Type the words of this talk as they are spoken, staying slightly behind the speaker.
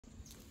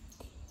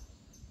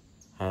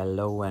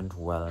Hello and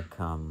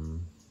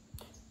welcome.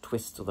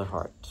 Twist to the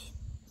heart.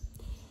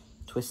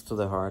 Twist to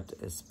the heart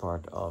is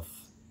part of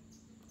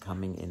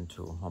coming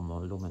into Homo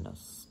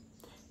Luminous.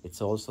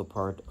 It's also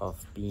part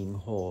of being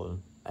whole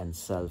and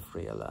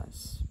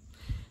self-realize.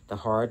 The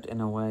heart, in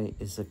a way,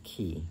 is a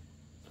key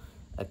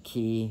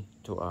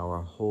to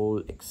our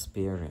whole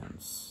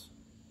experience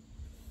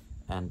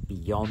and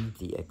beyond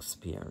the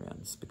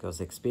experience,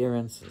 because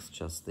experience is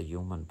just the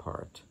human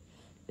part.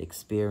 The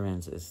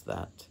experience is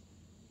that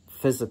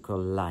physical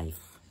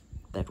life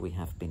that we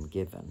have been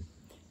given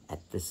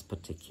at this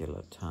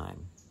particular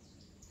time.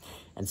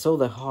 And so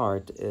the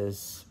heart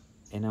is,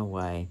 in a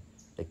way,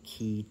 the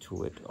key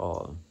to it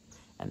all,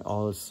 and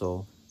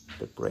also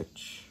the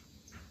bridge.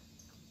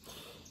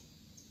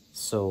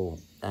 So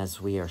as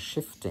we are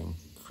shifting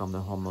from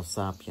the Homo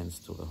sapiens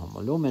to the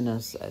Homo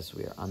Luminous, as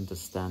we are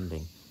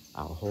understanding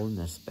our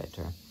wholeness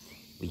better,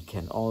 we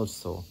can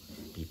also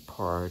be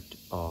part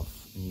of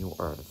New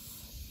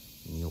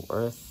Earth. New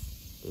Earth,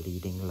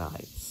 leading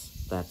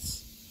lights.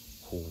 That's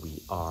who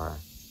we are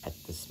at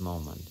this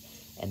moment.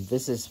 And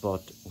this is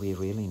what we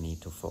really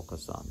need to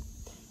focus on.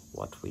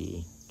 What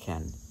we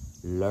can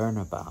learn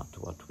about,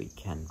 what we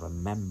can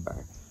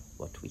remember,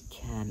 what we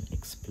can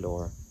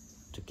explore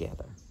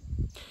together.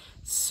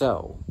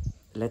 So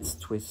let's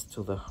twist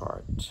to the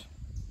heart.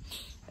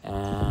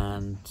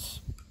 And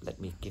let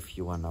me give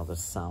you another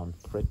sound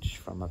bridge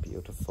from a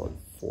beautiful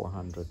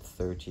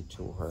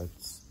 432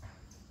 Hertz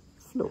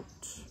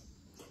flute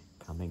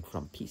coming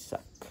from Pisaq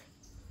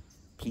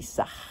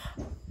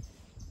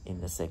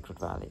in the sacred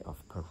valley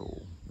of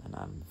Peru. And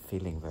I'm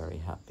feeling very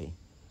happy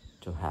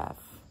to have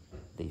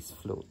these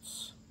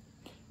flutes,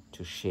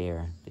 to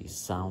share these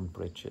sound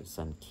bridges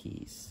and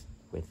keys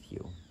with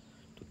you,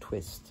 to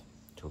twist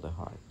to the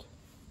heart.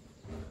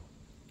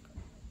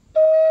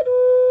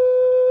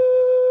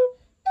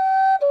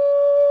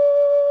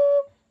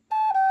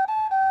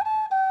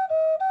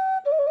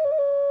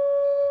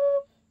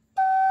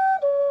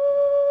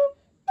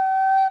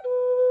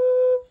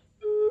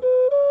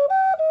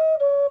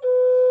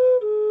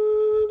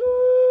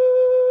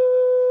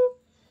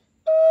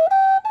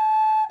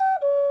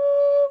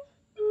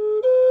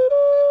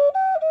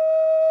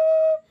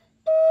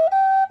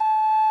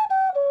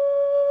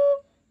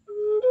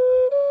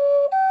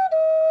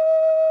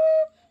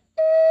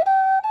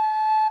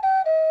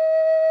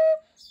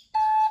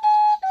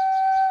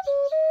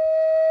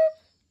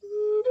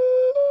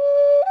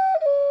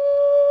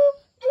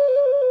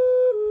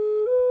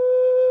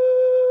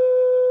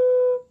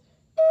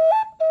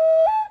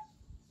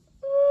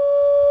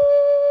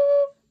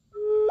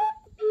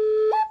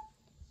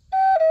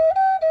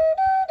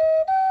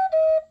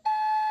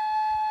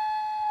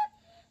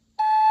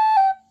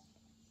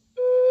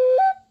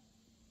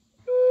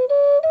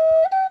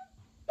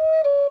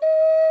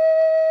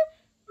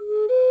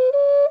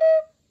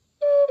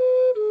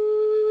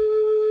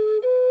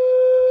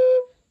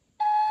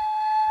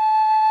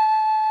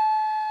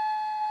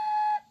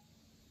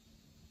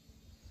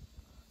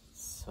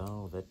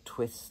 So the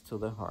twist to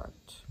the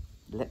heart.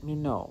 Let me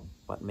know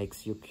what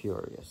makes you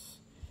curious.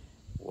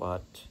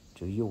 What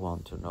do you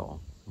want to know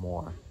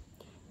more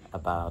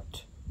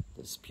about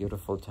this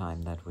beautiful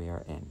time that we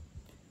are in?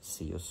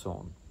 See you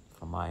soon.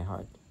 From my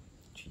heart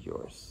to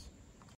yours.